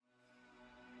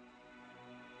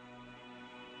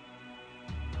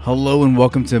Hello and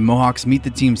welcome to Mohawks Meet the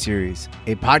Team series,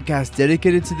 a podcast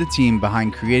dedicated to the team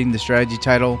behind creating the strategy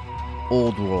title,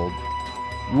 Old World.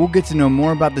 We'll get to know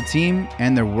more about the team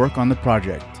and their work on the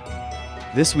project.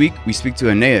 This week, we speak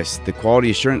to Aeneas, the quality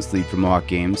assurance lead for Mohawk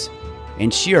Games,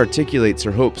 and she articulates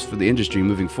her hopes for the industry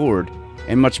moving forward,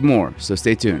 and much more, so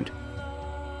stay tuned.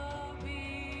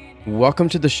 Welcome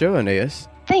to the show, Aeneas.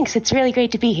 Thanks, it's really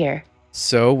great to be here.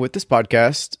 So with this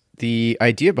podcast, the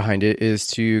idea behind it is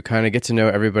to kind of get to know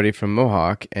everybody from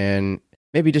Mohawk and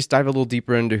maybe just dive a little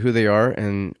deeper into who they are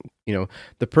and,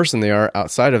 the person they are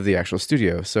outside of the actual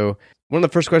studio. So one of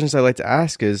the first questions I like to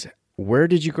ask is, where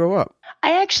did you grow up?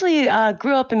 I actually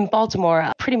grew up in Baltimore.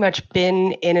 I've pretty much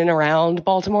been in and around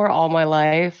Baltimore all my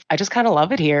life. I just kind of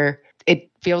love it here. It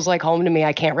feels like home to me.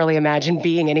 I can't really imagine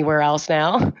being anywhere else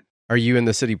now. Are you in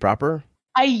the city proper?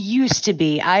 I used to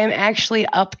be. I am actually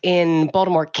up in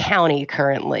Baltimore County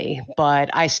currently, but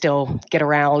I still get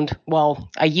around. Well,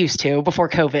 I used to before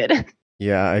COVID.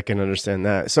 Yeah, I can understand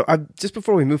that. So just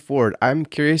before we move forward, I'm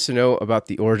curious to know about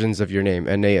the origins of your name,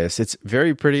 Aeneas. It's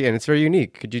very pretty and it's very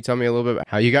unique. Could you tell me a little bit about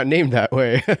how you got named that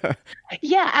way?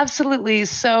 Yeah, absolutely.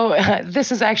 So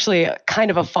this is actually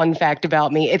kind of a fun fact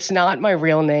about me. It's not my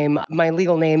real name. My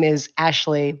legal name is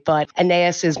Ashley, but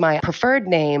Aeneas is my preferred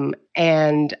name.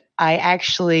 And I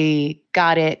actually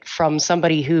got it from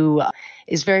somebody who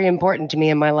is very important to me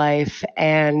in my life.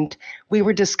 And we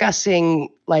were discussing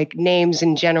like names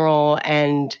in general.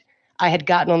 And I had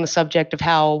gotten on the subject of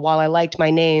how while I liked my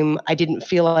name, I didn't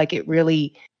feel like it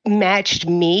really matched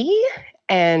me.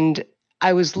 And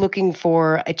I was looking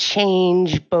for a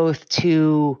change both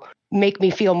to make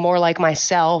me feel more like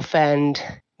myself and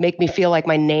make me feel like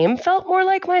my name felt more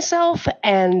like myself.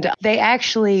 And they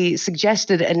actually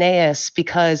suggested Aeneas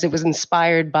because it was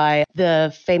inspired by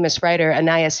the famous writer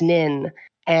Anais Nin.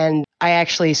 And I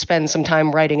actually spend some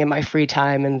time writing in my free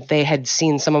time, and they had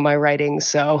seen some of my writing.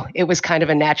 So it was kind of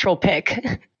a natural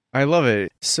pick. I love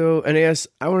it. So, Aeneas,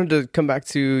 I wanted to come back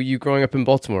to you growing up in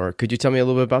Baltimore. Could you tell me a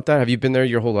little bit about that? Have you been there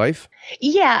your whole life?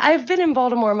 Yeah, I've been in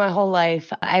Baltimore my whole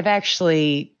life. I've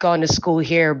actually gone to school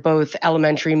here, both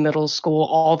elementary, middle school,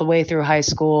 all the way through high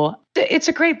school. It's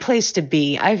a great place to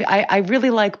be. I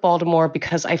really like Baltimore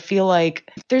because I feel like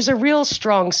there's a real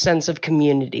strong sense of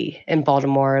community in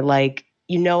Baltimore. Like,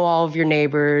 you know all of your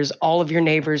neighbors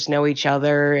know each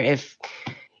other. If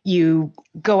you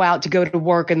go out to go to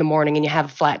work in the morning and you have a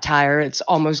flat tire, it's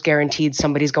almost guaranteed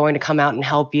somebody's going to come out and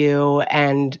help you.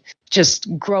 And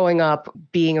just growing up,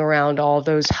 being around all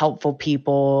those helpful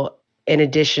people, in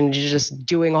addition to just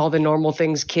doing all the normal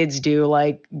things kids do,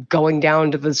 like going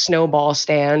down to the snowball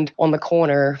stand on the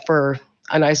corner for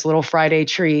a nice little Friday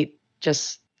treat,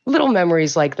 just little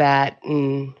memories like that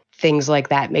and things like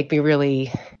that make me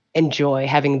really enjoy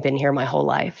having been here my whole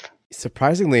life.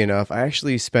 Surprisingly enough, I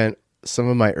actually spent some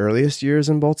of my earliest years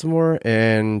in Baltimore,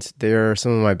 and they're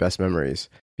some of my best memories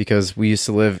because we used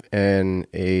to live in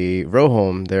a row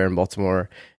home there in Baltimore.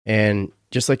 And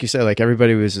just like you said, like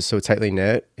everybody was just so tightly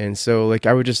knit. And so like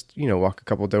I would just, walk a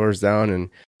couple doors down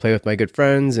and play with my good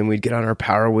friends, and we'd get on our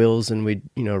Power Wheels and we'd,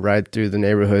 ride through the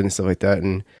neighborhood and stuff like that.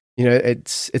 And,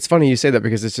 it's funny you say that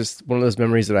because it's just one of those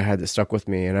memories that I had that stuck with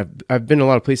me. And I've been a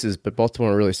lot of places, but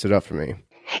Baltimore really stood up for me.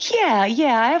 Yeah,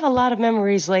 I have a lot of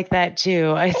memories like that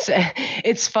too.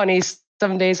 It's funny.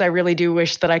 Some days I really do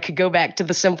wish that I could go back to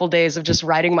the simple days of just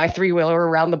riding my three-wheeler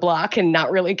around the block and not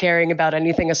really caring about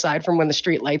anything aside from when the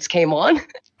street lights came on.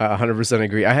 I 100%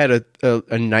 agree. I had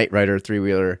a Knight Rider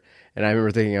three-wheeler, and I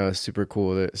remember thinking I was super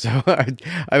cool with it. So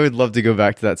I would love to go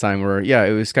back to that time where,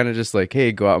 it was kind of just like,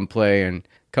 hey, go out and play and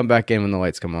come back in when the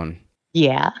lights come on.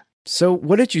 Yeah. So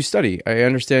what did you study? I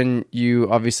understand you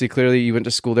obviously clearly you went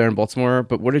to school there in Baltimore,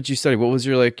 but what did you study? What was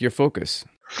your focus?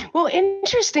 Well,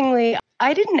 interestingly,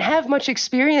 I didn't have much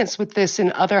experience with this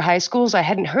in other high schools. I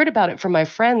hadn't heard about it from my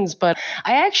friends, but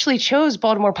I actually chose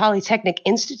Baltimore Polytechnic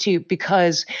Institute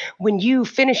because when you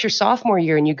finish your sophomore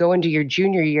year and you go into your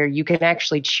junior year, you can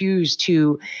actually choose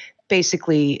to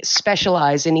basically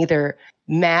specialize in either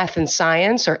math and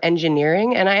science or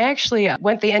engineering. And I actually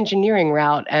went the engineering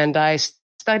route, and I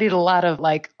studied a lot of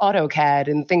like AutoCAD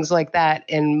and things like that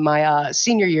in my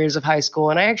senior years of high school.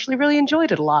 And I actually really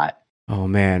enjoyed it a lot. Oh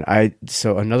man,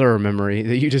 so another memory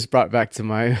that you just brought back to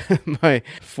my my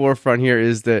forefront here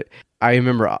is that I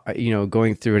remember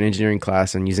going through an engineering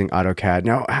class and using AutoCAD.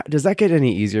 Now, does that get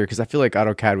any easier? Because I feel like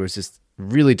AutoCAD was just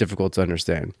really difficult to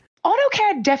understand.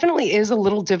 AutoCAD definitely is a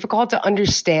little difficult to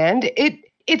understand.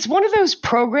 It's one of those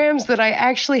programs that I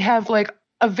actually have like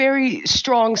a very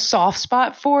strong soft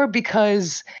spot for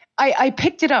because I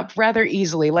picked it up rather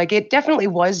easily. Like it definitely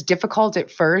was difficult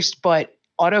at first, but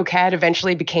AutoCAD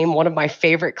eventually became one of my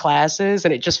favorite classes,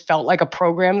 and it just felt like a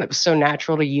program that was so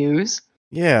natural to use.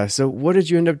 Yeah. So what did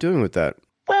you end up doing with that?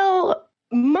 Well,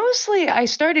 mostly I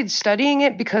started studying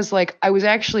it because like I was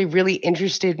actually really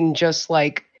interested in just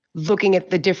like looking at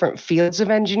the different fields of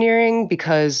engineering,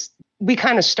 because we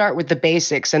kind of start with the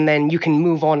basics and then you can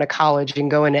move on to college and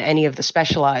go into any of the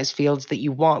specialized fields that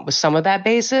you want with some of that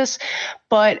basis.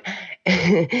 But,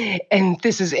 and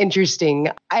this is interesting,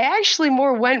 I actually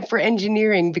more went for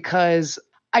engineering because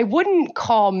I wouldn't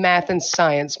call math and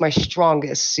science my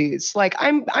strongest suits. Like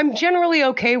I'm generally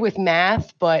okay with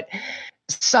math, but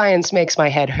science makes my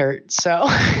head hurt. So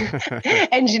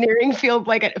engineering felt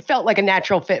like a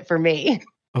natural fit for me.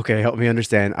 Okay, help me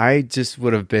understand. I just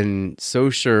would have been so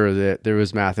sure that there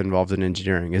was math involved in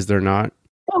engineering. Is there not?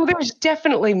 Oh, there's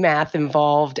definitely math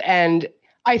involved. And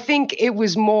I think it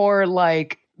was more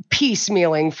like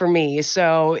piecemealing for me.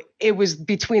 So it was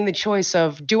between the choice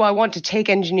of, do I want to take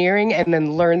engineering and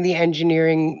then learn the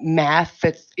engineering math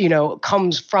that,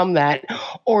 comes from that?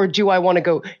 Or do I want to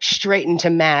go straight into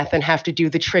math and have to do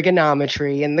the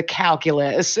trigonometry and the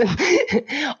calculus and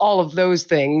all of those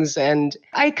things? And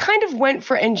I kind of went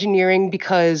for engineering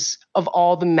because of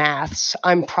all the maths,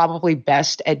 I'm probably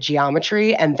best at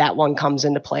geometry, and that one comes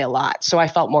into play a lot. So I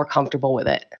felt more comfortable with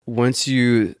it. Once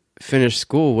you finished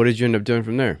school, what did you end up doing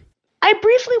from there? I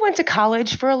briefly went to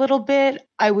college for a little bit.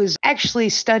 I was actually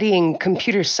studying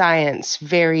computer science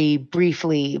very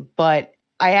briefly, but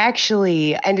I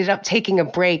actually ended up taking a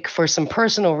break for some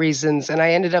personal reasons, and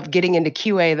I ended up getting into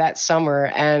QA that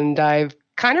summer, and I've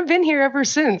kind of been here ever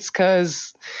since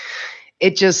because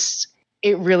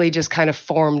it really just kind of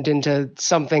formed into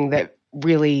something that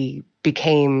really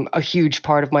became a huge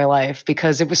part of my life,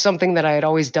 because it was something that I had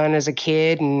always done as a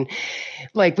kid. And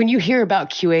like when you hear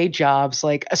about QA jobs,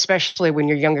 like especially when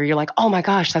you're younger, you're like, oh my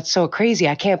gosh, that's so crazy.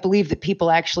 I can't believe that people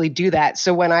actually do that.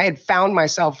 So when I had found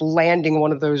myself landing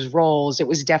one of those roles, it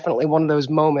was definitely one of those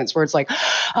moments where it's like,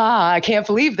 I can't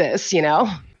believe this,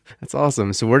 That's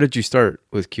awesome. So where did you start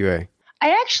with QA?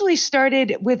 I actually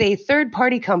started with a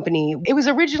third-party company. It was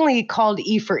originally called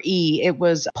E4E. It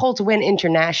was Pull to Win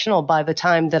International by the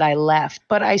time that I left.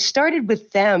 But I started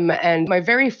with them, and my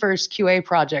very first QA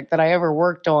project that I ever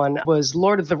worked on was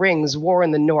Lord of the Rings, War in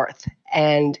the North.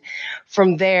 And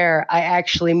from there, I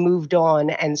actually moved on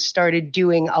and started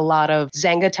doing a lot of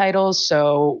Zynga titles.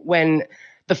 So when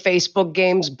the Facebook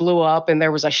games blew up and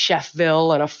there was a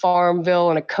Chefville and a Farmville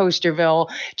and a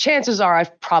Coasterville, chances are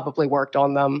I've probably worked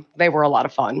on them. They were a lot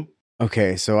of fun.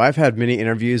 Okay, so I've had many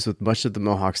interviews with much of the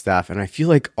Mohawk staff, and I feel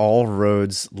like all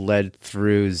roads led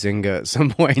through Zynga at some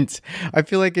point. I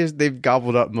feel like they've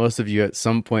gobbled up most of you at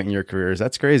some point in your careers.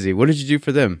 That's crazy. What did you do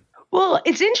for them? Well,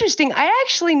 it's interesting. I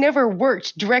actually never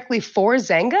worked directly for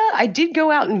Zynga. I did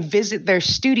go out and visit their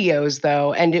studios,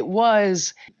 though, and it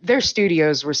was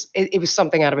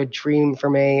something out of a dream for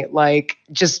me. Like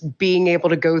just being able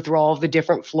to go through all of the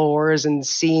different floors and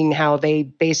seeing how they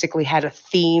basically had a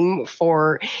theme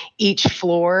for each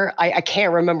floor. I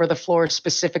can't remember the floor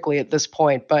specifically at this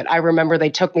point, but I remember they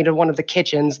took me to one of the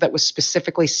kitchens that was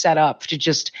specifically set up to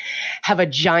just have a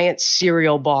giant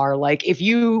cereal bar. Like if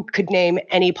you could name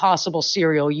any possible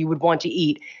cereal you would want to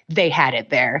eat, they had it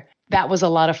there. That was a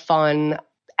lot of fun.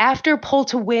 After Pull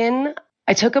to Win,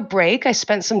 I took a break. I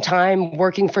spent some time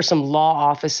working for some law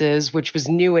offices, which was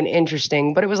new and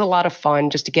interesting, but it was a lot of fun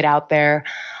just to get out there.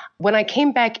 When I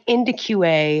came back into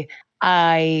QA,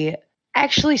 I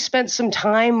actually spent some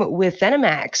time with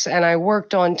ZeniMax, and I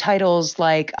worked on titles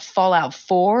like Fallout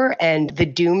 4 and The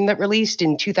Doom that released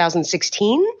in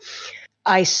 2016.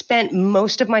 I spent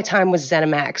most of my time with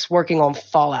ZeniMax working on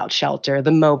Fallout Shelter, the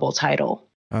mobile title.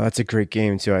 Oh, that's a great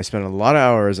game too. I spent a lot of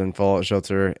hours on Fallout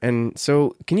Shelter. And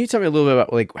so can you tell me a little bit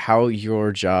about like how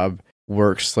your job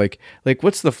works? Like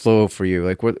what's the flow for you?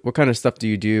 Like what kind of stuff do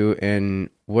you do, and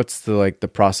what's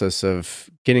the process of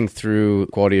getting through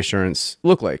quality assurance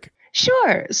look like?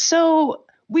 Sure. So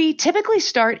we typically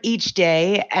start each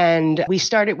day, and we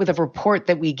start it with a report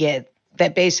that we get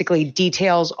that basically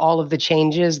details all of the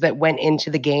changes that went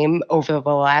into the game over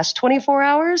the last 24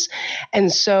 hours.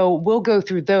 And so we'll go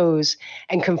through those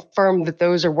and confirm that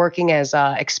those are working as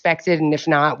expected. And if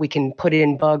not, we can put it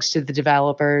in bugs to the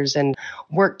developers and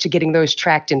work to getting those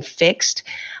tracked and fixed.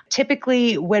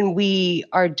 Typically, when we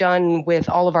are done with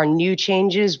all of our new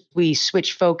changes, we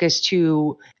switch focus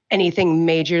to anything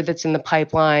major that's in the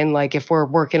pipeline. Like if we're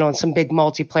working on some big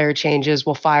multiplayer changes,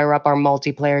 we'll fire up our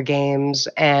multiplayer games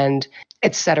and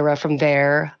et cetera from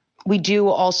there. We do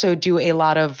also do a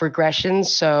lot of regressions.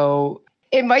 So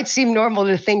it might seem normal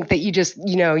to think that you just,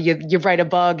 you write a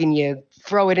bug and you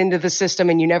throw it into the system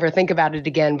and you never think about it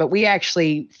again. But we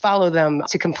actually follow them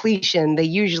to completion.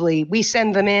 We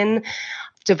send them in.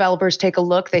 Developers take a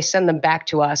look, they send them back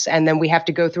to us, and then we have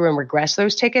to go through and regress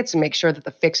those tickets and make sure that the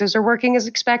fixes are working as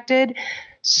expected.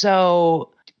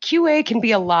 So QA can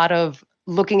be a lot of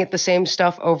looking at the same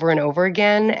stuff over and over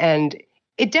again, and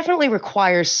it definitely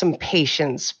requires some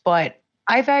patience, but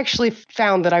I've actually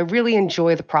found that I really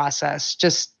enjoy the process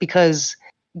just because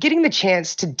getting the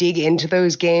chance to dig into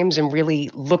those games and really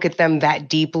look at them that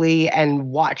deeply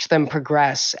and watch them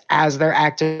progress as they're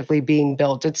actively being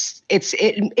built,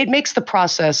 it makes the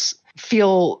process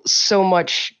feel so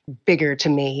much bigger to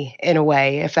me in a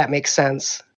way, if that makes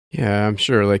sense. Yeah, I'm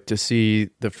sure, like, to see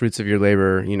the fruits of your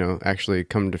labor, actually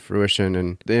come to fruition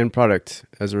and the end product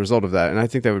as a result of that. And I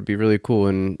think that would be really cool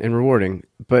and rewarding.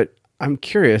 But I'm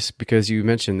curious because you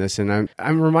mentioned this, and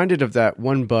I'm reminded of that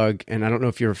one bug, and I don't know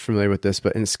if you're familiar with this,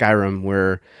 but in Skyrim,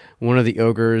 where one of the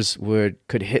ogres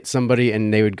could hit somebody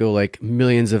and they would go like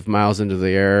millions of miles into the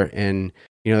air, and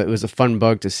it was a fun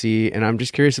bug to see. And I'm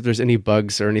just curious if there's any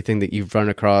bugs or anything that you've run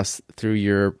across through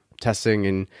your testing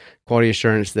and quality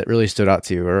assurance that really stood out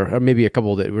to you, or maybe a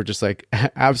couple that were just like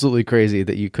absolutely crazy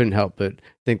that you couldn't help but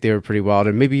think they were pretty wild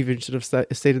and maybe even should have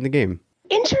stayed in the game.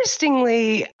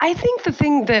 Interestingly, I think the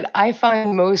thing that I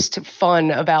find most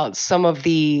fun about some of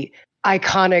the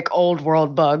iconic old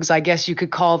world bugs, I guess you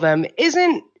could call them,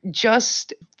 isn't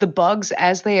just the bugs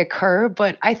as they occur,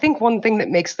 but I think one thing that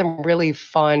makes them really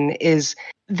fun is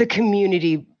the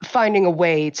community finding a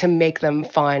way to make them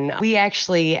fun. We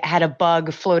actually had a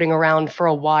bug floating around for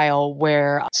a while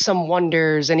where some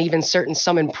wonders and even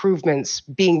some improvements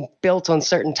being built on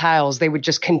certain tiles, they would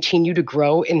just continue to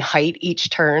grow in height each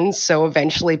turn. So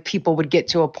eventually people would get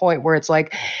to a point where it's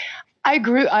like, I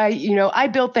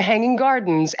built the Hanging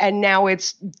Gardens and now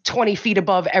it's 20 feet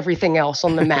above everything else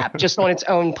on the map, just on its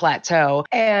own plateau.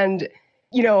 And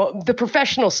the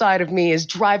professional side of me is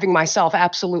driving myself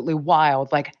absolutely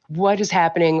wild. Like, what is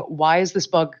happening? Why is this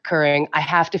bug occurring? I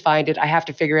have to find it. I have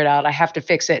to figure it out. I have to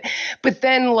fix it. But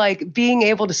then, like, being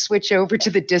able to switch over to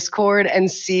the Discord and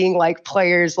seeing like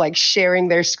players like sharing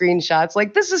their screenshots,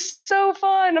 like, this is so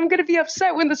fun. I'm going to be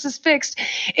upset when this is fixed.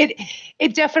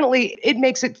 It definitely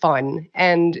makes it fun.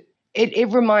 And it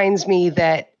reminds me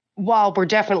that while we're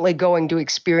definitely going to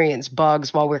experience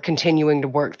bugs while we're continuing to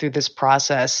work through this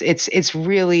process, it's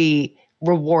really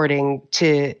rewarding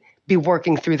to be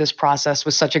working through this process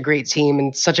with such a great team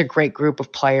and such a great group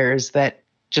of players that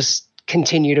just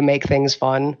continue to make things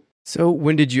fun. So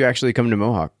when did you actually come to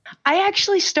Mohawk? I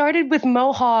actually started with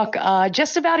Mohawk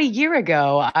just about a year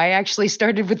ago. I actually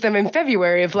started with them in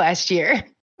February of last year.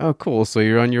 Oh, cool. So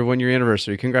you're on your 1-year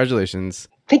anniversary. Congratulations.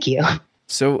 Thank you.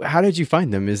 So how did you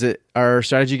find them? Are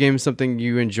strategy games something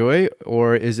you enjoy,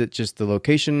 or is it just the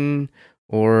location,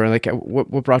 or like what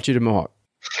brought you to Mohawk?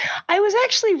 I was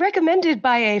actually recommended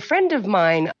by a friend of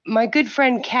mine. My good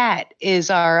friend Kat is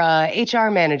our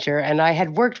HR manager, and I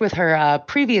had worked with her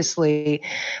previously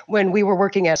when we were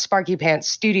working at Sparky Pants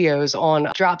Studios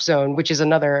on Drop Zone, which is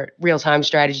another real-time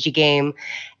strategy game.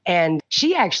 And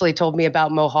she actually told me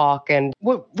about Mohawk, and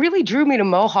what really drew me to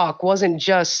Mohawk wasn't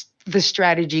just the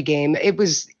strategy game. It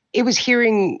was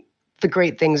hearing the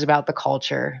great things about the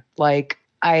culture. Like,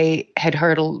 I had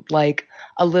heard a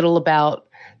little about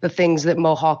the things that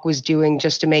Mohawk was doing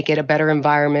just to make it a better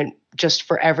environment just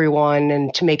for everyone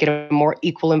and to make it a more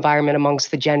equal environment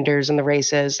amongst the genders and the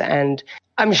races. And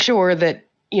I'm sure that,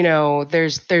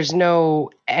 there's no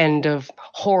end of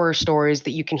horror stories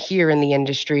that you can hear in the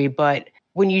industry, but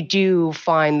when you do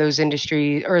find those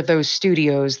industry or those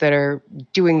studios that are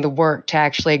doing the work to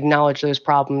actually acknowledge those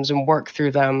problems and work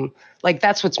through them, like,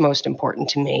 that's what's most important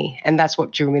to me. And that's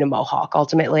what drew me to Mohawk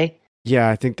ultimately. Yeah,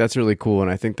 I think that's really cool. And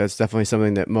I think that's definitely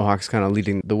something that Mohawk's kind of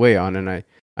leading the way on. And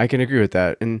I can agree with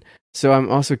that. And so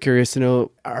I'm also curious to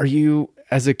know, are you,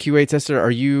 as a QA tester, are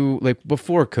you, like,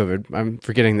 before COVID, I'm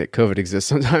forgetting that COVID exists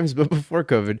sometimes, but before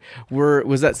COVID,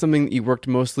 was that something that you worked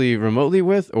mostly remotely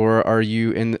with, or were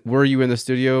you in the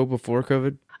studio before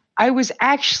COVID? I was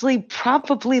actually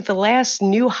probably the last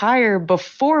new hire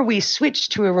before we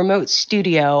switched to a remote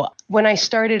studio. When I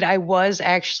started, I was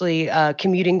actually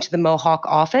commuting to the Mohawk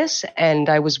office, and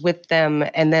I was with them,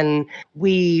 and then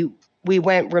we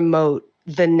went remote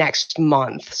the next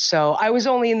month. So I was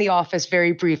only in the office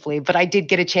very briefly, but I did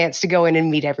get a chance to go in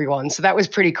and meet everyone. So that was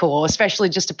pretty cool, especially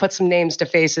just to put some names to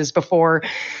faces before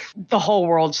the whole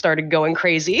world started going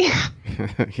crazy.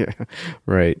 Yeah,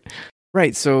 right.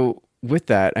 Right. So with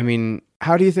that, I mean,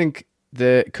 how do you think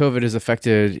that COVID has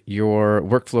affected your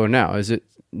workflow now? Is it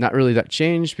not really that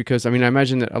changed? Because, I mean, I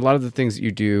imagine that a lot of the things that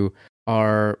you do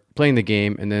are playing the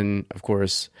game and then, of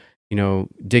course,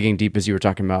 digging deep as you were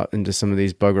talking about into some of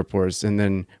these bug reports and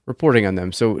then reporting on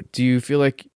them. So do you feel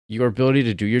like your ability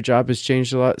to do your job has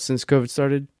changed a lot since COVID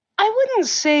started? I wouldn't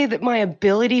say that my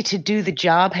ability to do the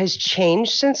job has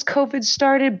changed since COVID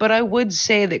started, but I would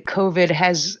say that COVID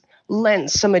has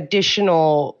lent some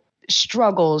additional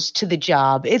struggles to the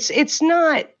job. It's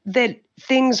not that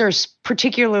things are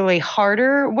particularly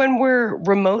harder when we're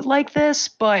remote like this,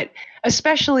 but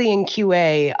especially in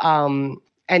QA,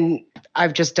 and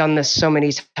I've just done this so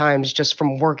many times just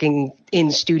from working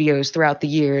in studios throughout the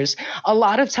years. A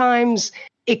lot of times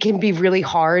it can be really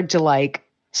hard to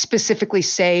specifically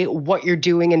say what you're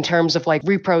doing in terms of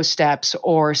repro steps,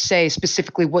 or say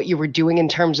specifically what you were doing in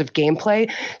terms of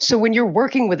gameplay. So when you're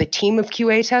working with a team of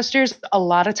QA testers, a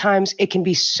lot of times it can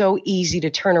be so easy to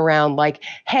turn around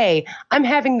hey, I'm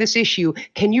having this issue.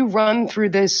 Can you run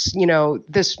through this,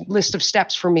 this list of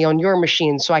steps for me on your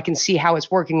machine so I can see how it's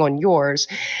working on yours?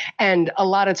 And a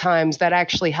lot of times that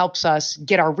actually helps us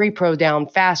get our repro down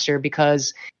faster,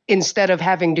 because instead of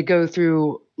having to go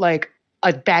through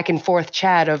a back and forth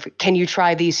chat of, can you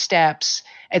try these steps,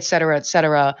 et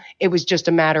cetera, it was just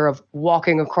a matter of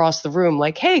walking across the room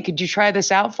hey, could you try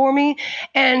this out for me?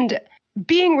 And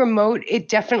being remote,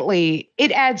 it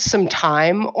adds some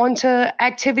time onto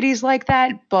activities like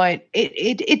that, but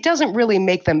it doesn't really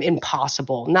make them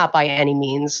impossible, not by any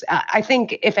means. I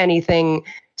think, if anything,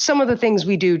 some of the things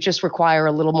we do just require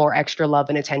a little more extra love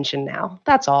and attention now.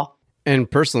 That's all. And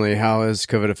personally, how has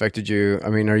COVID affected you? I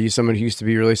mean, are you someone who used to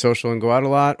be really social and go out a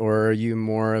lot, or are you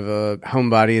more of a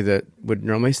homebody that would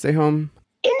normally stay home?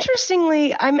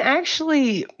 Interestingly, I'm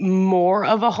actually more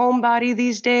of a homebody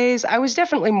these days. I was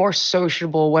definitely more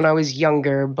sociable when I was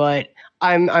younger, but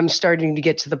I'm starting to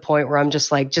get to the point where I'm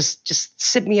just just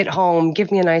sit me at home,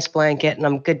 give me a nice blanket, and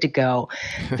I'm good to go.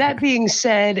 That being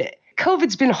said,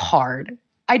 COVID's been hard.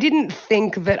 I didn't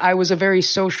think that I was a very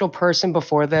social person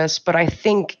before this, but I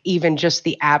think even just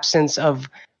the absence of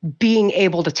being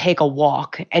able to take a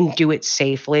walk and do it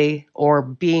safely, or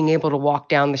being able to walk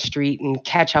down the street and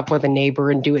catch up with a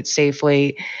neighbor and do it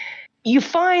safely, you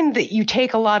find that you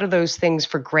take a lot of those things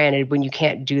for granted when you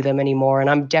can't do them anymore. And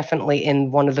I'm definitely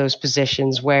in one of those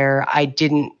positions where I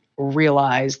didn't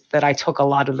realize that I took a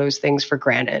lot of those things for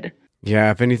granted.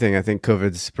 Yeah, if anything, I think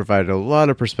COVID's provided a lot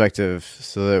of perspective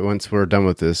so that once we're done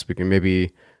with this, we can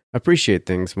maybe appreciate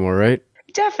things more, right?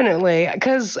 Definitely,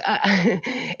 because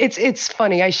it's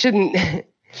funny. I shouldn't.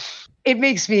 It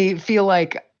makes me feel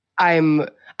like I'm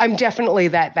definitely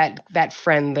that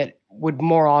friend that would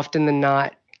more often than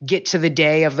not get to the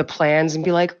day of the plans and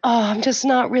be like, oh, I'm just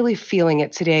not really feeling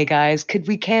it today, guys. Could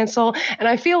we cancel? And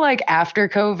I feel like after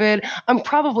COVID, I'm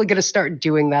probably going to start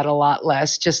doing that a lot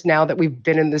less, just now that we've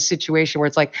been in this situation where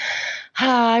it's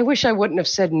I wish I wouldn't have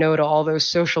said no to all those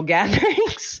social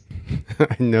gatherings.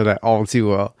 I know that all too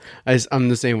well. I'm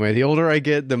the same way. The older I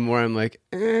get, the more I'm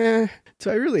do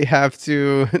I really have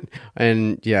to?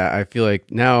 And yeah, I feel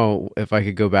like now if I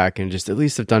could go back and just at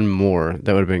least have done more,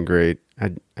 that would have been great.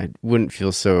 I wouldn't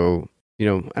feel so,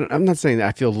 I'm not saying that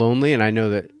I feel lonely, and I know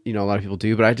that, a lot of people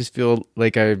do, but I just feel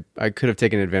like I could have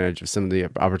taken advantage of some of the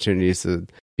opportunities to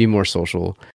be more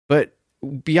social. But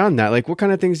beyond that, what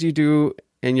kind of things do you do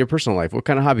in your personal life? What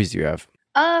kind of hobbies do you have?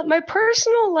 My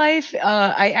personal life,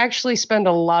 I actually spend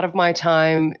a lot of my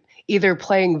time either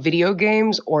playing video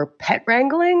games or pet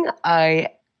wrangling. I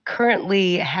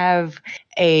currently have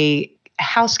a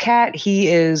house cat. He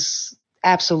is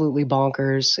absolutely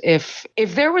bonkers. If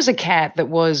there was a cat that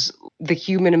was the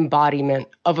human embodiment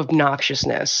of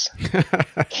obnoxiousness,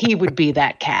 he would be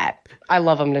that cat. I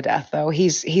love him to death, though.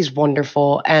 He's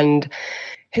wonderful, and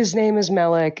his name is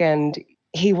Melik, and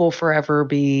he will forever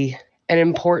be an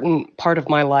important part of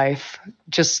my life,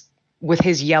 just with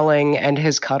his yelling and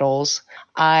his cuddles.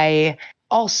 I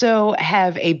also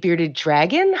have a bearded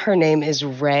dragon. Her name is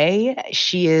Ray.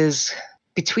 She is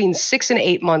between 6 and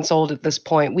 8 months old at this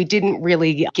point. We didn't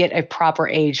really get a proper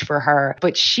age for her,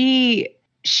 but she's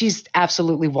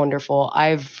absolutely wonderful.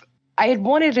 I had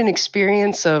wanted an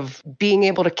experience of being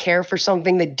able to care for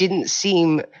something that didn't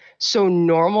seem so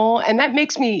normal, and that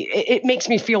makes me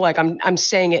feel like I'm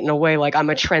saying it in a way like I'm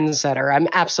a trendsetter. I'm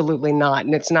absolutely not,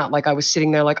 and it's not like I was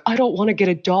sitting there I don't want to get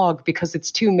a dog because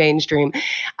it's too mainstream.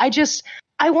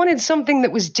 I wanted something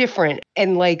that was different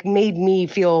and made me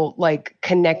feel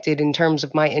connected in terms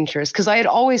of my interest, because I had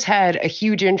always had a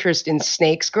huge interest in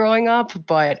snakes growing up,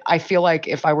 but I feel like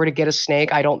if I were to get a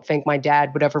snake, I don't think my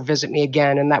dad would ever visit me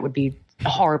again, and that would be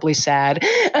horribly sad.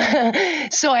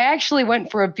 So I actually went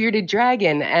for a bearded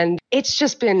dragon, and it's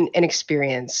just been an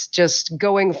experience, just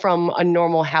going from a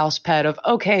normal house pet of,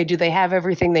 okay, do they have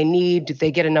everything they need? Do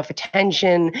they get enough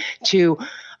attention? To,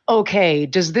 okay,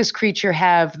 does this creature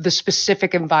have the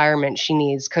specific environment she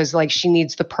needs? Because like she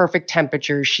needs the perfect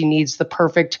temperature, she needs the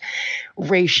perfect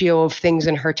ratio of things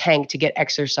in her tank to get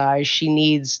exercise, she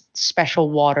needs special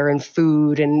water and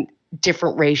food and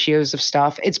different ratios of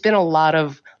stuff. It's been a lot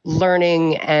of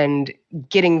learning and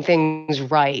getting things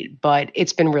right, but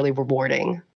it's been really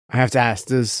rewarding. I have to ask,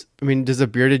 does a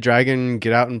bearded dragon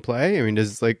get out and play? I mean,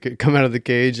 does it come out of the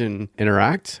cage and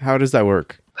interact? How does that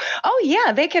work? Oh,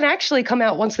 yeah, they can actually come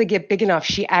out once they get big enough.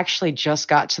 She actually just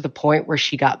got to the point where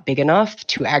she got big enough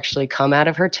to actually come out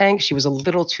of her tank. She was a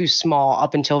little too small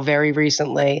up until very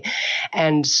recently.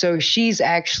 And so she's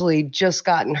actually just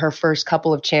gotten her first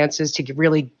couple of chances to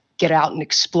really get out and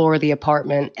explore the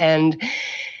apartment. And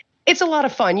it's a lot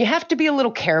of fun. You have to be a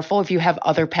little careful if you have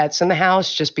other pets in the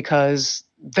house just because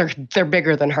they're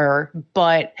bigger than her.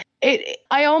 But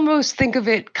I almost think of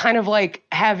it kind of like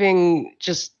having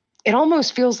just, it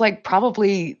almost feels like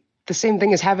probably the same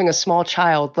thing as having a small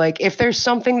child. Like if there's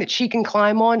something that she can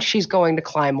climb on, she's going to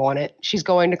climb on it. She's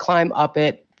going to climb up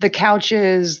it. The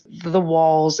couches, the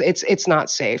walls, it's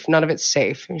not safe. None of it's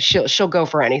safe. She'll go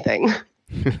for anything.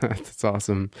 That's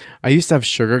awesome. I used to have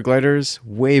sugar gliders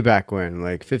way back when,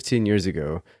 like 15 years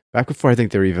ago, back before I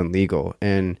think they were even legal.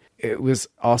 And it was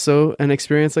also an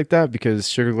experience like that because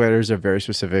sugar gliders are very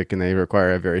specific and they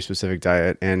require a very specific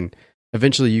diet. And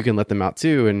eventually you can let them out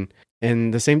too.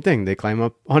 And the same thing, they climb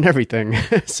up on everything.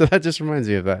 So that just reminds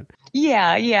me of that.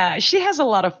 Yeah. She has a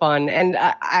lot of fun. And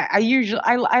I usually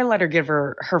let her give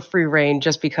her free reign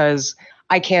just because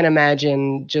I can't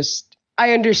imagine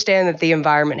I understand that the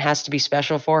environment has to be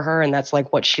special for her and that's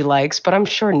like what she likes, but I'm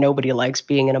sure nobody likes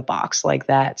being in a box like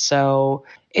that. So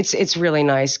it's really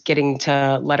nice getting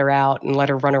to let her out and let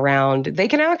her run around. They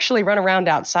can actually run around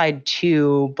outside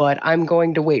too, but I'm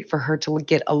going to wait for her to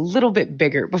get a little bit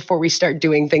bigger before we start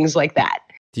doing things like that.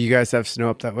 Do you guys have snow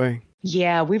up that way?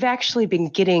 Yeah, we've actually been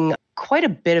getting quite a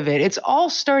bit of it. It's all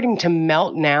starting to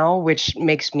melt now, which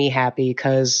makes me happy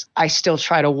because I still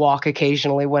try to walk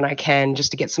occasionally when I can just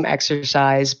to get some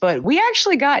exercise. But we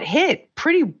actually got hit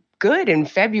pretty good in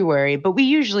February, but we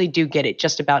usually do get it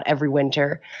just about every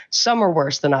winter. Some are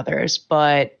worse than others,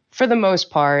 but for the most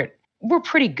part, we're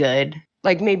pretty good.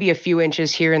 Like maybe a few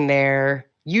inches here and there,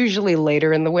 usually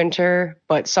later in the winter,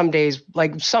 but some days,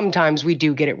 like sometimes we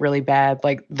do get it really bad,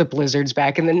 like the blizzards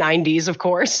back in the 90s, of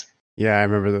course. Yeah, I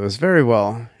remember those very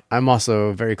well. I'm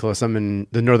also very close. I'm in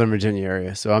the Northern Virginia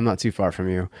area, so I'm not too far from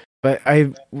you. But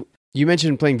you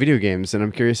mentioned playing video games, and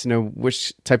I'm curious to know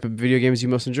which type of video games you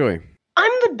most enjoy.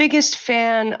 I'm the biggest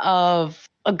fan of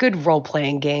a good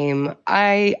role-playing game.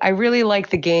 I really like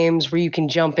the games where you can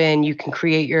jump in, you can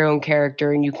create your own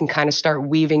character, and you can kind of start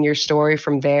weaving your story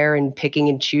from there and picking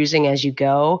and choosing as you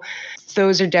go.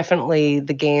 Those are definitely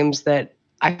the games that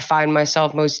I find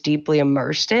myself most deeply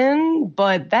immersed in.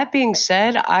 But that being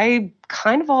said, I'm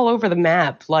kind of all over the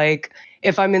map. Like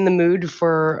if I'm in the mood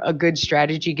for a good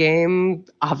strategy game,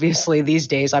 obviously these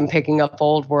days I'm picking up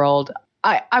Old World.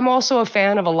 I'm also a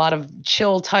fan of a lot of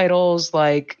chill titles,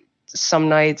 like some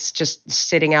nights just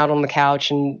sitting out on the couch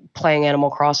and playing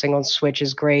Animal Crossing on Switch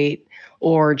is great,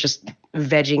 or just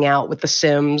vegging out with The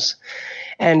Sims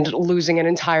and losing an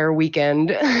entire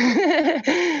weekend.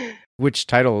 Which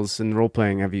titles in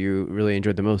role-playing have you really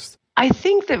enjoyed the most? I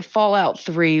think that Fallout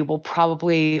 3 will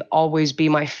probably always be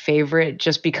my favorite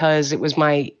just because it was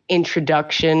my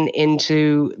introduction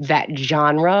into that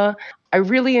genre. I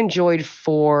really enjoyed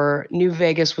 4. New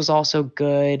Vegas was also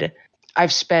good.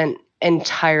 I've spent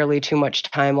entirely too much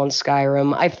time on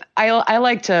Skyrim. I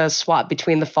like to swap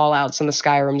between the Fallouts and the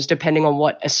Skyrims depending on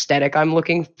what aesthetic I'm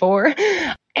looking for.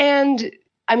 And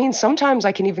I mean, sometimes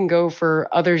I can even go for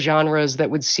other genres that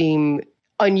would seem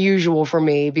unusual for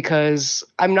me because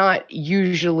I'm not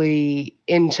usually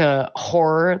into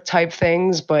horror type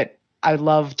things, but I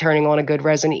love turning on a good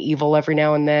Resident Evil every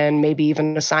now and then, maybe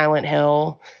even a Silent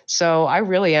Hill. So I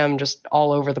really am just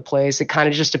all over the place. It kind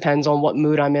of just depends on what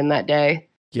mood I'm in that day.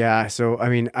 Yeah, so I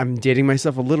mean, I'm dating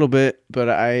myself a little bit, but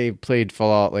I played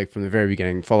Fallout like from the very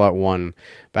beginning, Fallout 1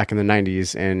 back in the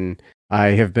 90s, and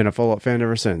I have been a Fallout fan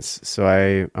ever since. So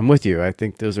I'm with you. I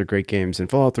think those are great games, and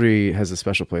Fallout 3 has a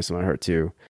special place in my heart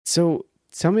too. So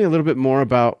tell me a little bit more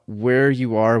about where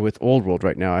you are with Old World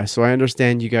right now. So I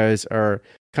understand you guys are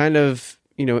kind of,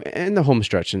 in the home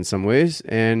stretch in some ways,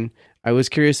 and I was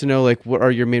curious to know, like, what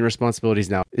are your main responsibilities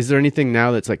now? Is there anything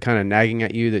now that's like kind of nagging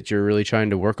at you that you're really trying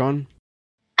to work on?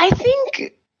 I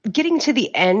think getting to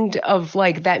the end of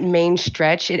like that main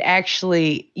stretch, it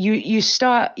actually you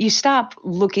stop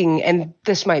looking, and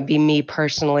this might be me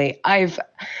personally. I've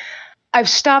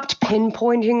stopped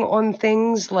pinpointing on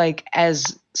things like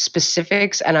as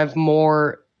specifics, and I've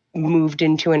more moved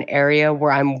into an area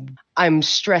where I'm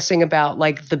stressing about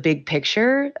like the big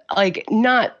picture, like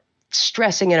not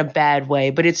stressing in a bad way,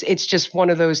 but it's just one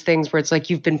of those things where it's like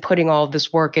you've been putting all of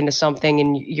this work into something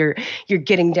and you're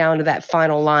getting down to that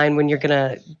final line when you're going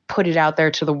to put it out there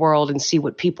to the world and see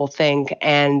what people think.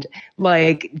 And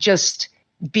like just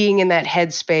being in that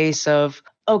headspace of,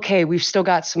 okay, we've still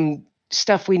got some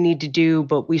stuff we need to do,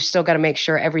 but we've still got to make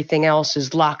sure everything else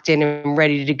is locked in and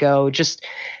ready to go. Just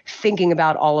thinking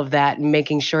about all of that and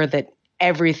making sure that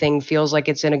everything feels like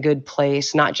it's in a good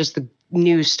place, not just the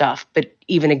new stuff, but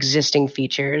even existing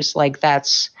features. Like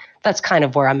that's kind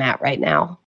of where I'm at right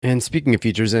now. And speaking of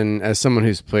features, and as someone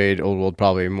who's played Old World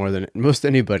probably more than most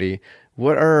anybody,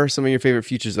 what are some of your favorite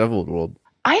features of Old World?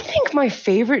 I think my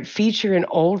favorite feature in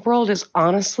Old World is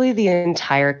honestly the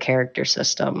entire character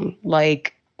system.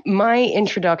 Like my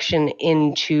introduction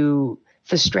into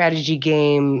the strategy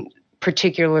game,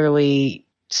 particularly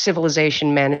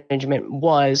Civilization management,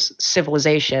 was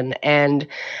Civilization. And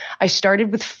I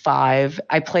started with 5.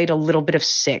 I played a little bit of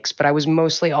 6, but I was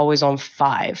mostly always on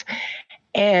 5.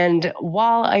 And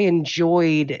while I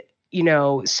enjoyed,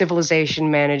 Civilization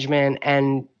management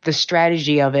and the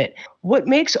strategy of it, what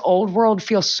makes Old World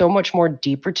feel so much more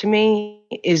deeper to me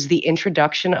is the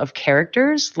introduction of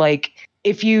characters. Like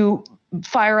if you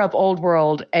fire up Old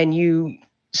World and you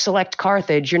select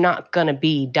Carthage, you're not going to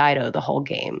be Dido the whole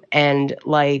game. And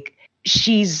like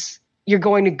you're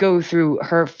going to go through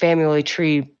her family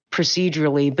tree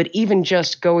procedurally, but even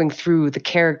just going through the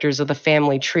characters of the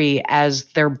family tree as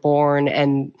they're born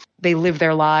and they live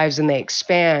their lives and they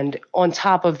expand. On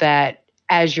top of that,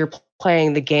 as you're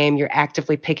playing the game, you're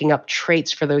actively picking up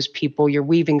traits for those people. You're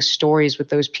weaving stories with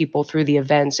those people through the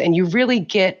events, and you really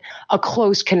get a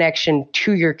close connection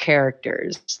to your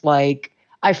characters. Like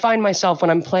I find myself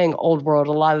when I'm playing Old World,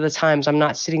 a lot of the times I'm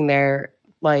not sitting there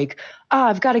like,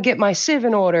 I've got to get my Civ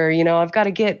in order. I've got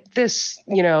to get this,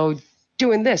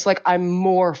 doing this. Like I'm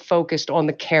more focused on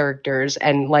the characters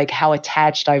and like how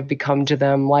attached I've become to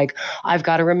them. Like I've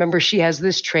got to remember she has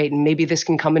this trait and maybe this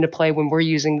can come into play when we're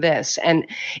using this. And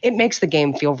it makes the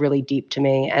game feel really deep to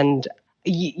me. And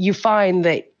you find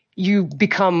that you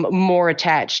become more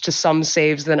attached to some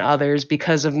saves than others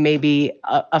because of maybe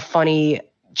a funny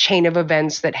chain of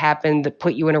events that happened that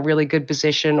put you in a really good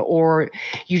position, or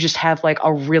you just have like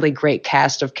a really great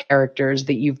cast of characters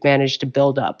that you've managed to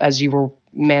build up as you were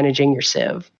managing your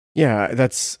Civ. Yeah,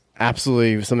 that's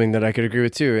absolutely something that I could agree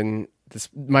with too. And this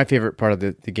my favorite part of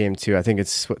the game too. I think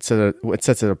it's what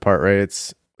sets it apart, right?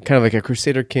 It's kind of like a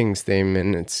Crusader Kings theme,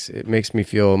 and it makes me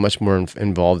feel much more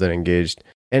involved and engaged.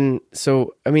 And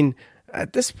so, I mean,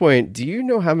 at this point, do you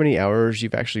know how many hours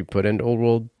you've actually put into Old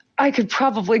World? I could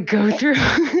probably go through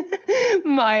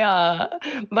my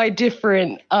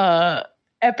different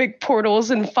epic portals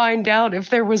and find out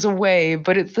if there was a way,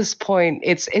 but at this point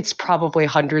it's probably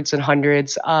hundreds and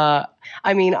hundreds. I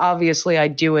mean, obviously I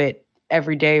do it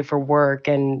every day for work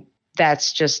and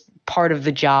that's just part of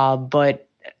the job, but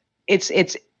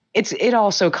it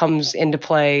also comes into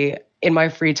play in my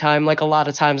free time. Like a lot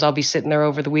of times I'll be sitting there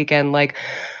over the weekend like,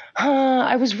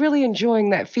 I was really enjoying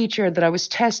that feature that I was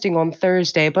testing on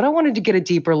Thursday, but I wanted to get a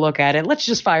deeper look at it. Let's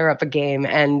just fire up a game.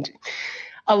 And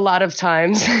a lot of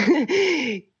times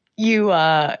you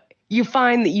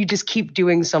find that you just keep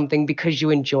doing something because you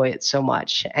enjoy it so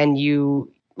much. And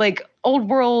you like Old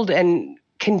World and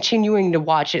continuing to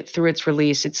watch it through its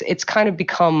release. It's kind of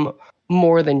become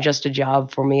more than just a job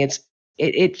for me.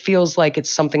 It feels like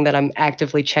it's something that I'm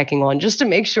actively checking on just to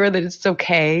make sure that it's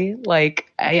okay.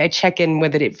 Like I check in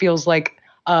with it. It feels like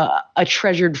a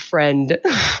treasured friend.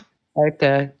 I have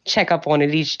to check up on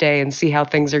it each day and see how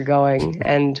things are going.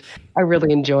 And I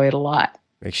really enjoy it a lot.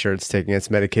 Make sure it's taking its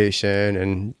medication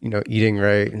and, eating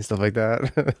right and stuff like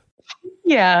that.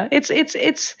 Yeah,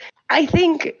 I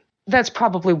think that's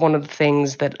probably one of the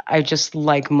things that I just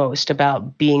like most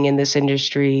about being in this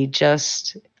industry.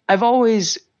 I've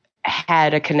always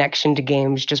had a connection to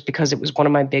games just because it was one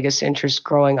of my biggest interests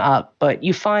growing up. But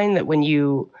you find that when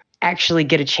you actually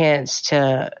get a chance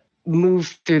to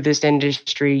move through this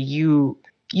industry, you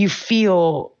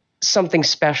feel something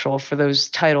special for those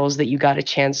titles that you got a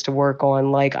chance to work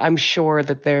on. Like I'm sure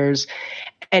that there's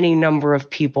any number of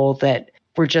people that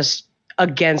were just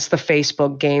against the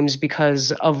Facebook games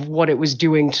because of what it was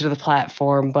doing to the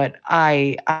platform. But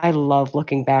I love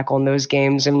looking back on those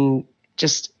games and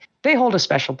just they hold a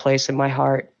special place in my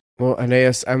heart. Well,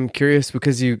 Aeneas, I'm curious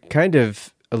because you kind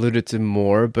of alluded to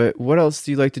more, but what else do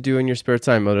you like to do in your spare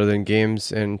time other than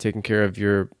games and taking care of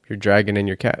your dragon and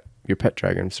your cat, your pet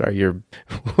dragon? I'm sorry,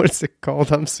 what's it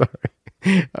called? I'm sorry.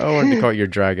 I wanted to call it your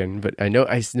dragon, but I know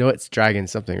it's dragon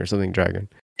something or something dragon.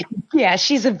 Yeah,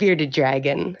 she's a bearded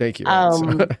dragon. Thank you.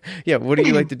 So, yeah, what do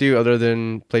you like to do other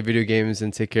than play video games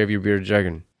and take care of your bearded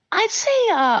dragon? I'd say,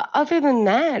 other than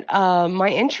that, my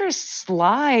interests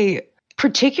lie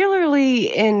particularly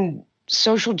in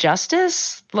social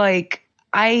justice. Like,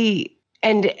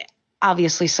 and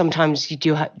obviously sometimes you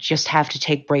do just have to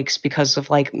take breaks because of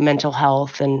like mental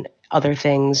health and other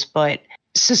things. But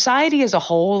society as a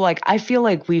whole, like, I feel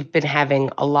like we've been having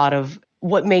a lot of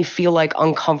what may feel like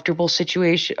uncomfortable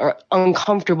situation or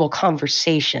uncomfortable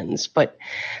conversations, but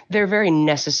they're very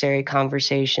necessary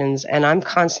conversations. And I'm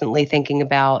constantly thinking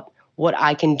about what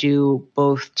I can do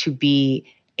both to be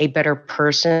a better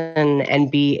person and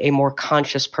be a more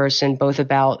conscious person, both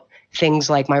about things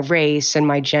like my race and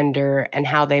my gender and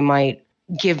how they might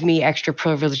give me extra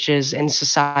privileges in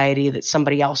society that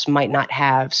somebody else might not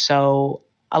have. So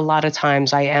a lot of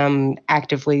times I am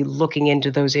actively looking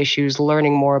into those issues,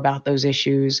 learning more about those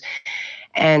issues,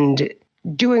 and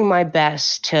doing my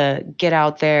best to get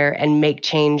out there and make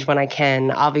change when I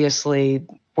can. Obviously,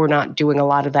 we're not doing a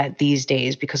lot of that these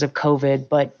days because of COVID,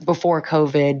 but before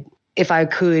COVID, if I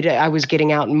could, I was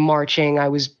getting out and marching. I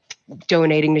was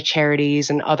donating to charities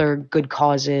and other good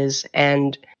causes,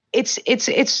 and it's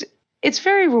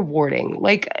very rewarding.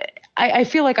 Like, I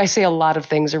feel like I say a lot of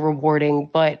things are rewarding,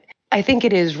 but I think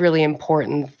it is really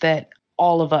important that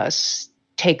all of us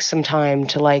take some time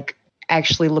to like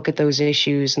actually look at those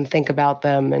issues and think about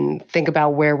them and think about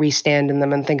where we stand in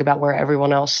them and think about where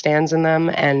everyone else stands in them.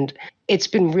 And it's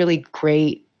been really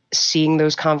great seeing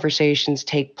those conversations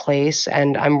take place.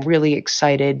 And I'm really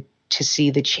excited to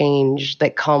see the change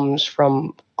that comes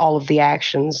from all of the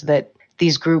actions that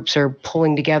these groups are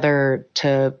pulling together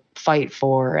to fight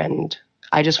for. And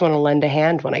I just want to lend a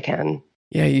hand when I can.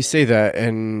 Yeah, you say that,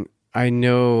 and I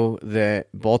know that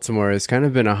Baltimore has kind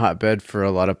of been a hotbed for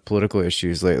a lot of political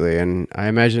issues lately, and I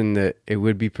imagine that it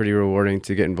would be pretty rewarding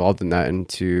to get involved in that and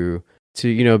to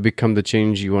become the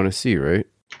change you want to see, right?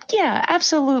 Yeah,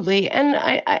 absolutely. And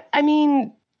I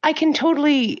mean, I can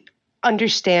totally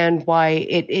understand why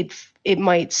it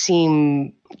might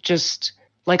seem just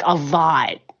like a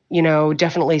lot.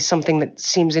 Definitely something that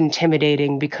seems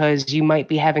intimidating because you might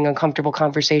be having uncomfortable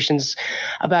conversations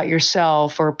about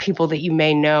yourself or people that you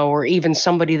may know, or even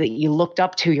somebody that you looked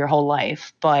up to your whole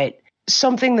life. But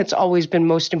something that's always been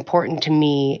most important to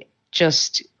me,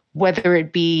 just whether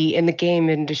it be in the game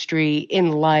industry,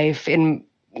 in life, in,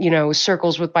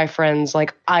 circles with my friends,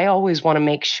 like, I always want to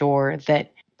make sure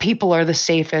that people are the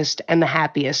safest and the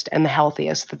happiest and the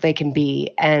healthiest that they can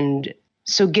be. And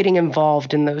so getting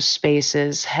involved in those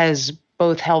spaces has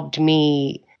both helped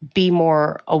me be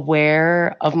more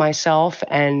aware of myself,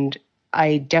 and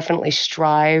I definitely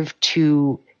strive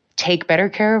to take better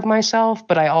care of myself,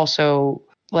 but I also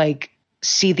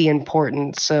see the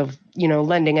importance of,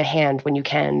 lending a hand when you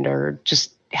can, or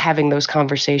just having those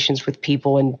conversations with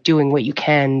people and doing what you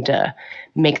can to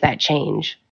make that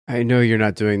change. I know you're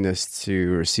not doing this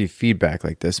to receive feedback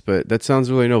like this, but that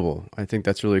sounds really noble. I think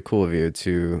that's really cool of you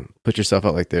to put yourself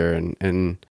out like there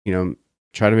and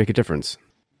try to make a difference.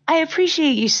 I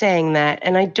appreciate you saying that.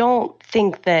 And I don't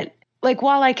think that,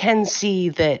 while I can see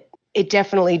that it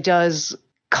definitely does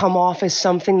come off as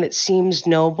something that seems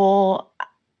noble,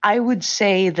 I would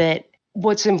say that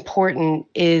what's important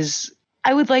is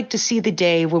I would like to see the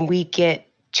day when we get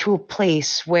to a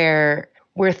place where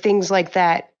things like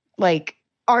that,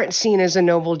 aren't seen as a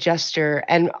noble gesture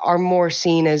and are more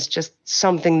seen as just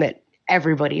something that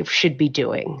everybody should be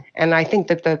doing. And I think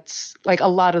that that's a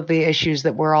lot of the issues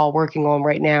that we're all working on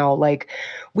right now.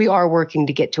 We are working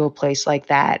to get to a place like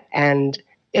that, and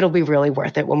it'll be really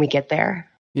worth it when we get there.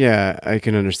 Yeah, I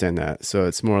can understand that. So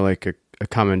it's more like a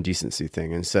common decency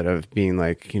thing instead of being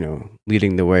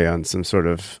leading the way on some sort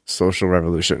of social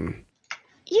revolution.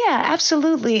 Yeah,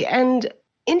 absolutely. And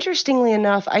interestingly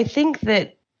enough, I think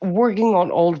that working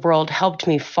on Old World helped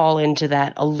me fall into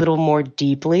that a little more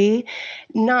deeply,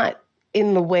 not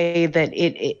in the way that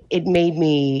it made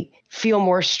me feel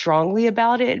more strongly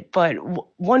about it. But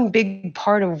one big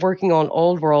part of working on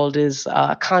Old World is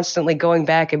constantly going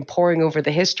back and poring over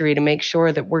the history to make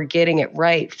sure that we're getting it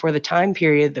right for the time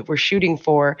period that we're shooting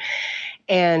for.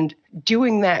 And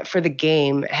doing that for the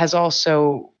game has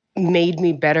also made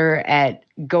me better at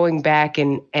going back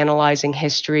and analyzing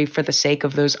history for the sake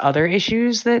of those other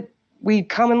issues that we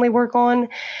commonly work on.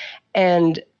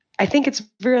 And I think it's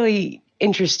really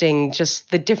interesting,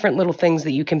 just the different little things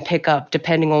that you can pick up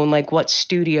depending on what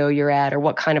studio you're at or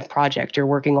what kind of project you're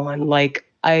working on.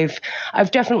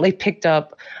 I've definitely picked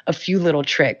up a few little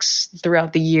tricks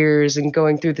throughout the years and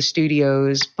going through the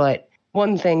studios, but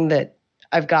one thing that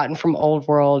I've gotten from Old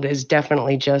World is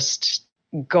definitely just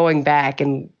going back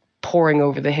and poring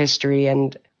over the history.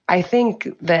 And I think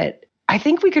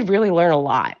we could really learn a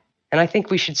lot. And I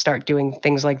think we should start doing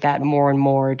things like that more and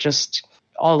more, just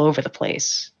all over the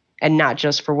place. And not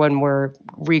just for when we're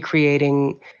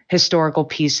recreating historical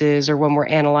pieces or when we're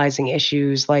analyzing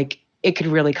issues. Like, it could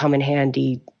really come in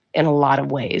handy in a lot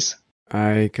of ways.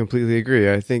 I completely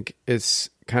agree. I think it's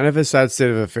kind of a sad state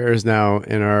of affairs now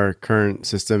in our current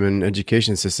system and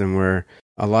education system where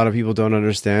a lot of people don't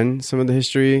understand some of the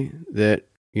history that,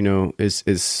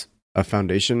 is a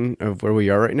foundation of where we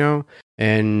are right now.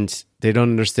 And they don't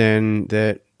understand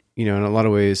that, in a lot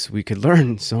of ways we could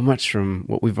learn so much from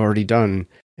what we've already done.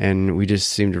 And we just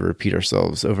seem to repeat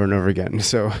ourselves over and over again.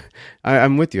 So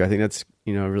I'm with you. I think that's,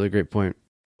 a really great point.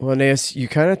 Well, Aeneas, you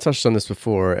kind of touched on this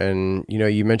before, and,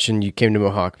 you mentioned you came to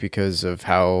Mohawk because of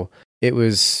how it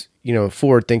was,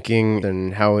 forward thinking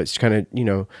and how it's kind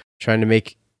of, trying to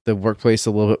make the workplace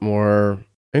a little bit more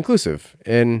inclusive.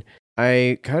 And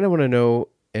I kind of want to know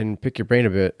and pick your brain a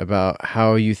bit about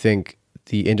how you think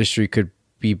the industry could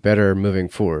be better moving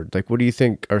forward. Like, what do you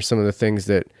think are some of the things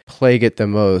that plague it the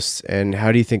most, and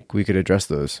how do you think we could address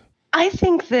those? I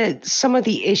think that some of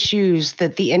the issues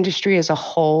that the industry as a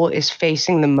whole is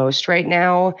facing the most right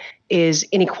now is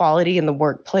inequality in the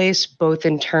workplace, both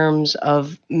in terms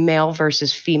of male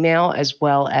versus female, as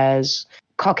well as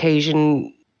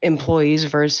Caucasian employees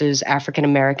versus African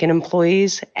American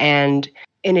employees. And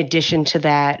in addition to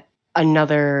that,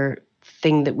 another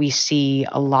thing that we see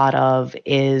a lot of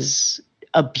is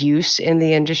abuse in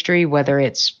the industry, whether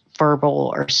it's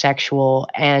verbal or sexual.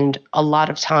 And a lot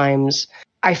of times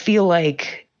I feel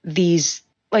like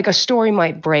a story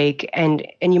might break and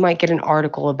you might get an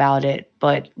article about it,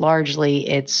 but largely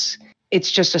it's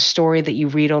just a story that you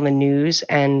read on the news.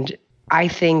 And I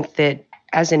think that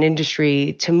as an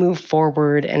industry, to move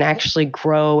forward and actually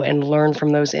grow and learn from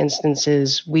those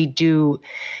instances, we do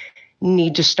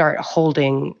need to start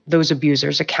holding those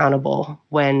abusers accountable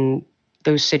when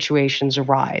those situations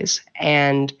arise.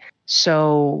 And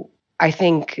so I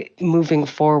think moving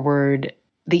forward,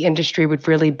 the industry would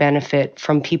really benefit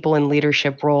from people in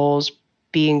leadership roles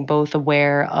being both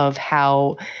aware of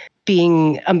how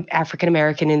being African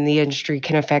American in the industry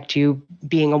can affect you,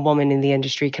 being a woman in the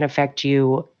industry can affect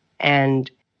you, and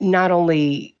not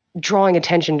only drawing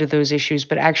attention to those issues,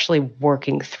 but actually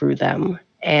working through them.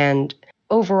 And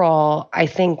overall, I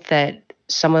think that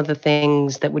some of the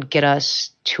things that would get us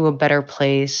to a better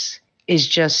place is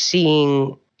just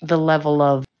seeing the level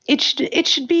of it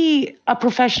should be a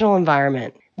professional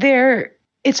environment.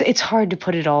 It's hard to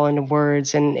put it all into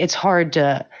words, and it's hard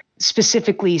to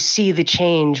specifically see the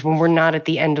change when we're not at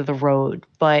the end of the road.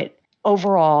 But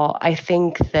overall, I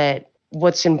think that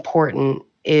what's important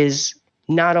is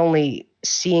not only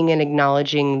seeing and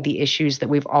acknowledging the issues that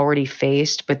we've already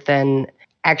faced, but then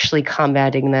actually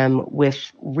combating them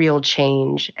with real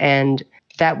change. And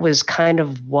that was kind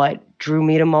of what drew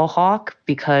me to Mohawk,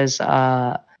 because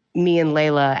me and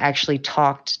Layla actually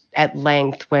talked at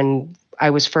length when I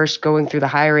was first going through the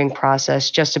hiring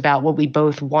process just about what we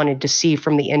both wanted to see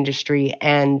from the industry.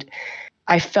 And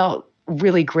I felt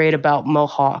really great about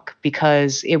Mohawk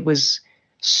because it was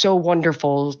so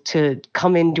wonderful to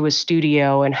come into a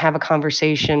studio and have a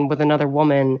conversation with another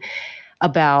woman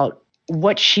about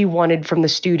what she wanted from the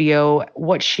studio,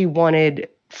 what she wanted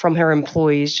from her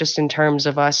employees, just in terms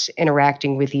of us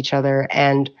interacting with each other.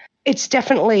 And it's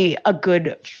definitely a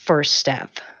good first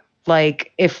step.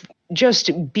 Like, if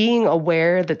just being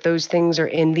aware that those things are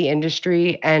in the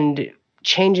industry and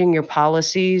changing your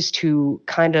policies to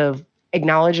kind of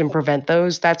acknowledge and prevent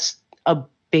those, that's a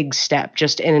big step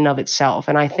just in and of itself.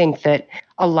 And I think that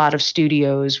a lot of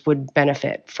studios would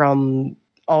benefit from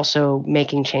also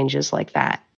making changes like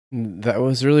that. That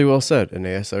was really well said,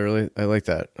 Aeneas. I like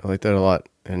that. I like that a lot.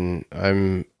 And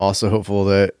I'm also hopeful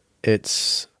that it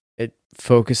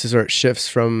focuses or it shifts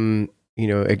from,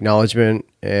 acknowledgement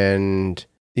and,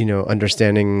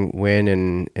 understanding when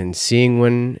and seeing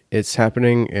when it's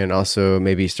happening, and also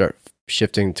maybe start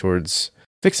shifting towards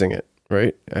fixing it,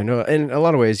 right? I know in a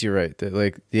lot of ways you're right that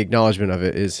like the acknowledgement of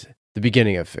it is the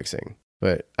beginning of fixing,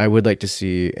 but I would like to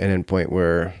see an endpoint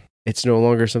where it's no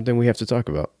longer something we have to talk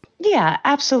about. Yeah,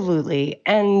 absolutely.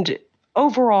 And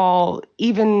overall,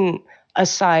 even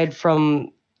aside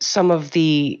from some of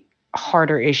the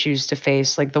harder issues to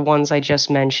face, like the ones I just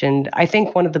mentioned, I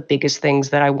think one of the biggest things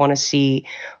that I want to see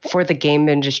for the game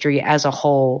industry as a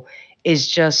whole is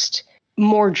just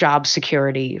more job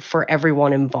security for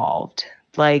everyone involved.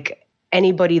 Like,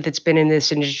 anybody that's been in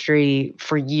this industry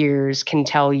for years can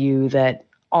tell you that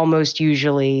almost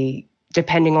usually,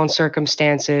 depending on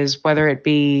circumstances, whether it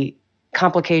be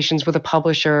complications with a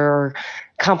publisher or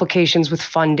complications with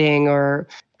funding or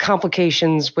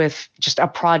complications with just a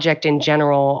project in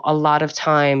general, a lot of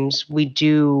times we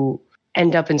do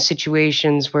end up in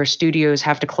situations where studios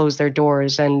have to close their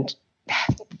doors, and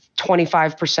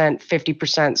 25%, 50%,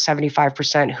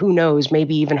 75%, who knows,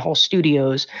 maybe even whole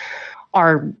studios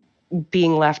are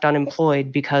being left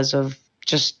unemployed because of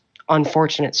just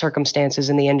unfortunate circumstances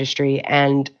in the industry.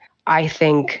 And I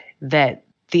think that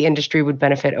the industry would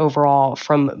benefit overall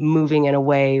from moving in a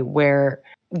way where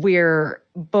we're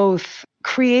both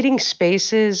creating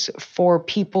spaces for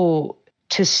people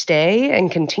to stay and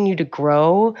continue to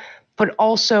grow, but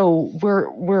also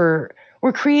we're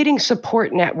creating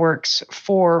support networks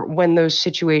for when those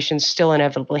situations still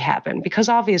inevitably happen. Because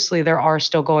obviously there are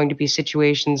still going to be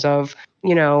situations of,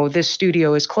 this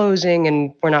studio is closing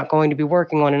and we're not going to be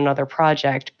working on another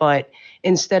project. But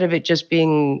instead of it just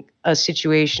being a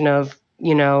situation of,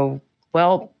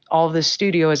 well, all this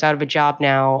studio is out of a job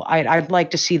now, I'd like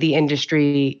to see the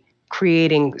industry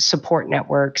creating support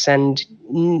networks and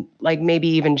like maybe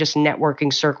even just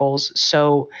networking circles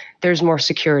so there's more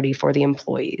security for the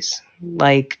employees.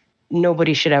 Like,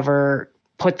 nobody should ever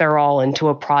put their all into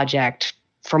a project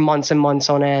for months and months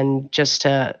on end just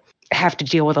to have to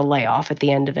deal with a layoff at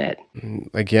the end of it.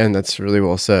 Again, that's really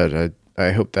well said.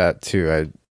 I hope that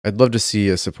too. I'd love to see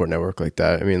a support network like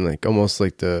that. I mean, like almost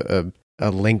like a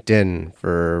LinkedIn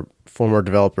for former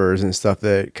developers and stuff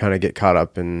that kind of get caught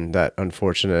up in that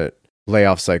unfortunate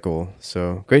layoff cycle.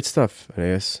 So great stuff,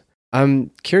 Aeneas.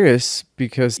 I'm curious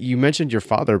because you mentioned your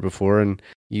father before and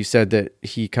you said that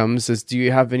he comes. Do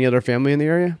you have any other family in the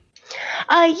area?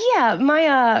 Yeah,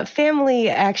 my family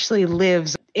actually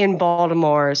lives in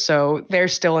Baltimore, so they're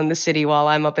still in the city while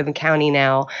I'm up in the county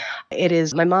now. It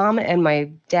is my mom and my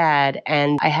dad,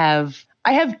 and I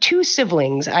have two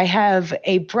siblings. I have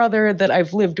a brother that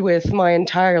I've lived with my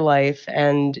entire life,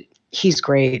 and he's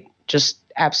great, just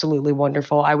absolutely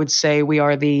wonderful. I would say we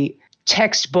are the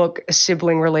textbook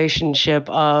sibling relationship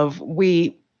of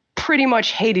we pretty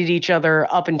much hated each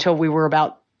other up until we were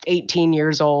about 18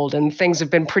 years old, and things have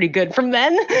been pretty good from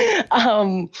then.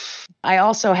 I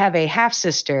also have a half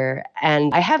sister,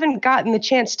 and I haven't gotten the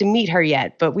chance to meet her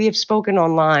yet, but we have spoken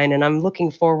online, and I'm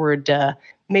looking forward to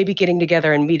maybe getting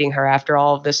together and meeting her after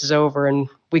all of this is over and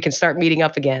we can start meeting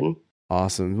up again.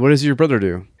 Awesome. What does your brother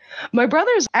do? My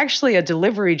brother's actually a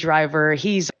delivery driver.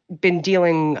 He's been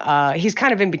dealing, he's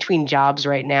kind of in between jobs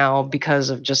right now because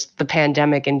of just the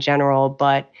pandemic in general,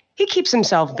 but he keeps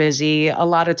himself busy. A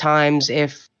lot of times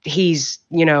if he's,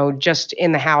 just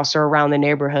in the house or around the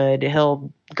neighborhood,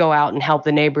 he'll go out and help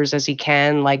the neighbors as he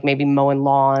can, like maybe mowing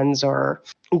lawns or,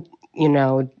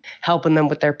 helping them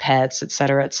with their pets, et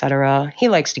cetera, et cetera. He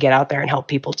likes to get out there and help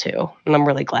people too. And I'm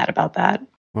really glad about that.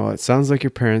 Well, it sounds like your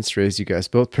parents raised you guys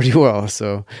both pretty well,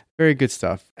 so very good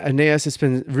stuff. Aeneas, it's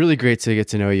been really great to get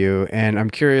to know you, and I'm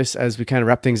curious, as we kind of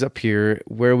wrap things up here,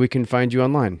 where we can find you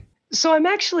online. So I'm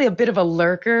actually a bit of a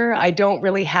lurker. I don't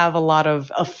really have a lot of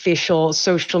official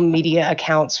social media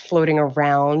accounts floating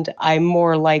around. I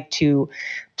more like to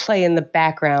play in the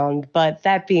background. But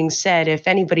that being said, if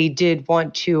anybody did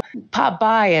want to pop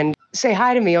by and say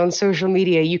hi to me on social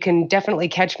media, you can definitely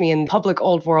catch me in the public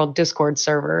Old World Discord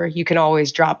server. You can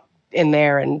always drop in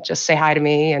there and just say hi to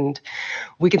me and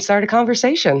we can start a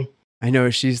conversation. I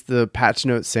know she's the patch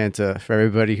note Santa for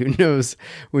everybody who knows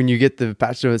when you get the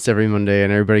patch notes every Monday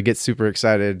and everybody gets super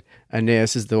excited.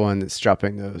 Aeneas is the one that's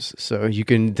dropping those. So you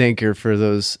can thank her for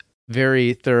those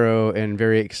very thorough and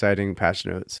very exciting patch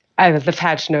notes. The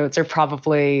patch notes are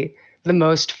probably the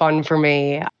most fun for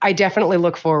me. I definitely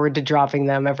look forward to dropping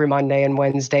them every Monday and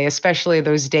Wednesday, especially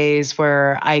those days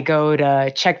where I go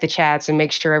to check the chats and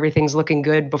make sure everything's looking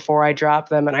good before I drop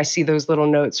them. And I see those little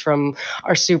notes from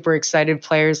our super excited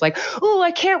players like, oh,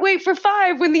 I can't wait for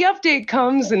 5 when the update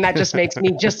comes. And that just makes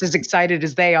me just as excited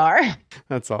as they are.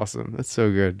 That's awesome. That's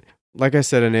so good. Like I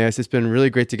said, Aeneas, it's been really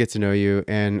great to get to know you,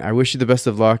 and I wish you the best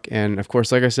of luck. And of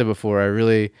course, like I said before, I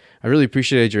really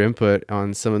appreciated your input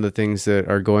on some of the things that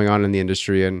are going on in the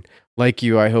industry. And like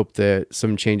you, I hope that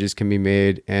some changes can be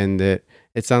made and that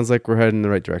it sounds like we're heading in the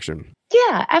right direction.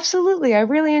 Yeah, absolutely. I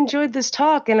really enjoyed this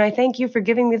talk, and I thank you for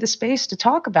giving me the space to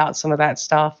talk about some of that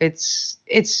stuff. It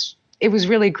was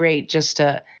really great just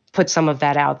to put some of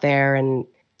that out there and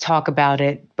talk about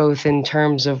it, both in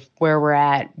terms of where we're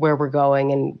at, where we're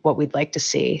going, and what we'd like to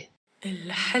see.